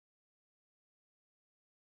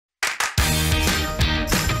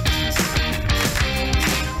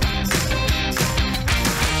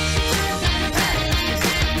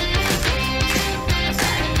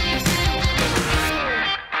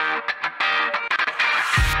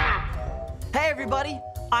everybody,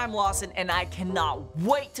 I'm Lawson and I cannot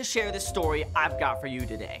wait to share this story I've got for you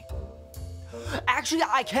today. Actually,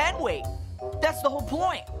 I can wait. That's the whole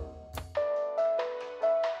point.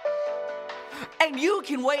 And you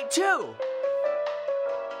can wait too.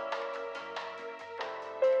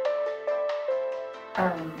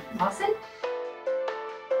 Lawson?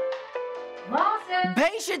 Lawson!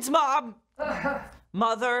 Patience, Mom!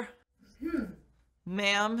 Mother?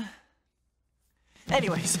 Ma'am?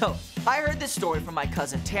 Anyway, so I heard this story from my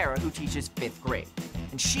cousin Tara, who teaches 5th grade.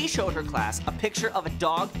 And she showed her class a picture of a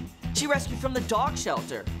dog she rescued from the dog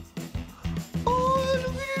shelter. Oh,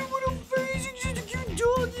 look at him, what a face, he's just a cute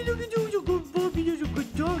dog. Look at him, he's a good puppy, he's a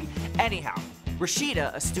good dog. Anyhow,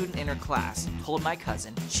 Rashida, a student in her class, told my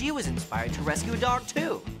cousin she was inspired to rescue a dog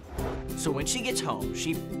too. So when she gets home,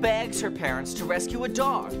 she begs her parents to rescue a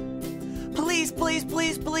dog. Please, please,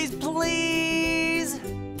 please, please, please.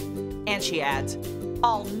 And she adds,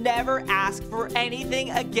 I'll never ask for anything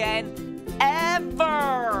again,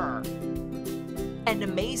 ever. And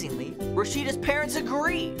amazingly, Rashida's parents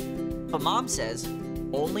agree. But Mom says,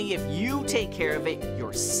 only if you take care of it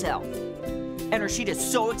yourself. And Rashida's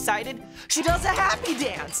so excited, she does a happy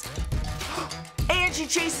dance. And she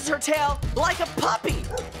chases her tail like a puppy.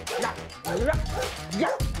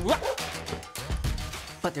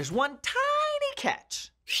 But there's one tiny catch.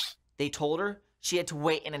 They told her she had to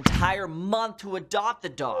wait an entire month to adopt the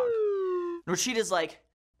dog. Rashida's like,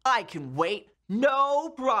 I can wait, no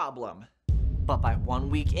problem. But by 1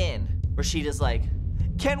 week in, Rashida's like,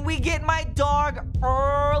 can we get my dog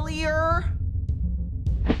earlier?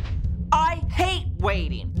 I hate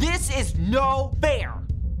waiting. This is no fair.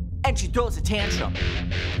 And she throws a tantrum.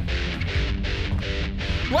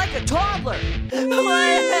 Like a toddler.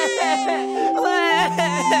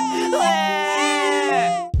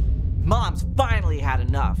 Mom's finally had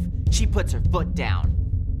enough. She puts her foot down.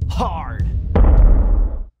 Hard.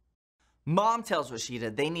 Mom tells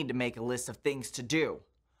Rashida they need to make a list of things to do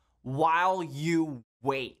while you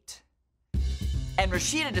wait. And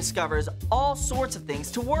Rashida discovers all sorts of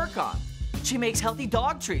things to work on. She makes healthy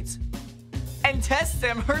dog treats and tests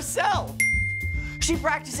them herself. She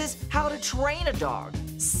practices how to train a dog.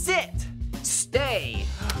 Sit, stay,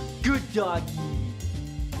 good doggy.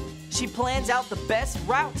 She plans out the best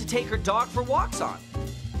route to take her dog for walks on.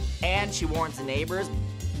 And she warns the neighbors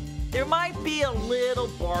there might be a little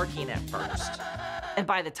barking at first. And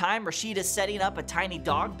by the time Rashida's setting up a tiny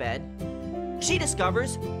dog bed, she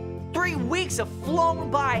discovers 3 weeks have flown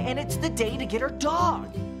by and it's the day to get her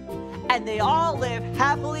dog. And they all live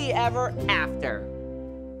happily ever after.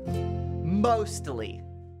 Mostly.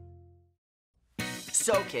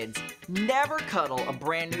 So kids, never cuddle a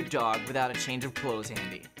brand new dog without a change of clothes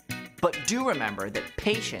handy. But do remember that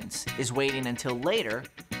patience is waiting until later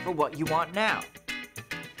for what you want now.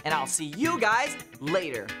 And I'll see you guys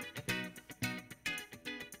later.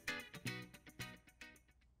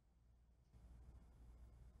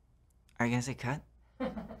 Are you gonna say cut?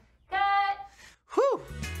 Cut! Whew!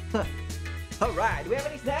 All right, do we have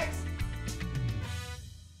any snacks?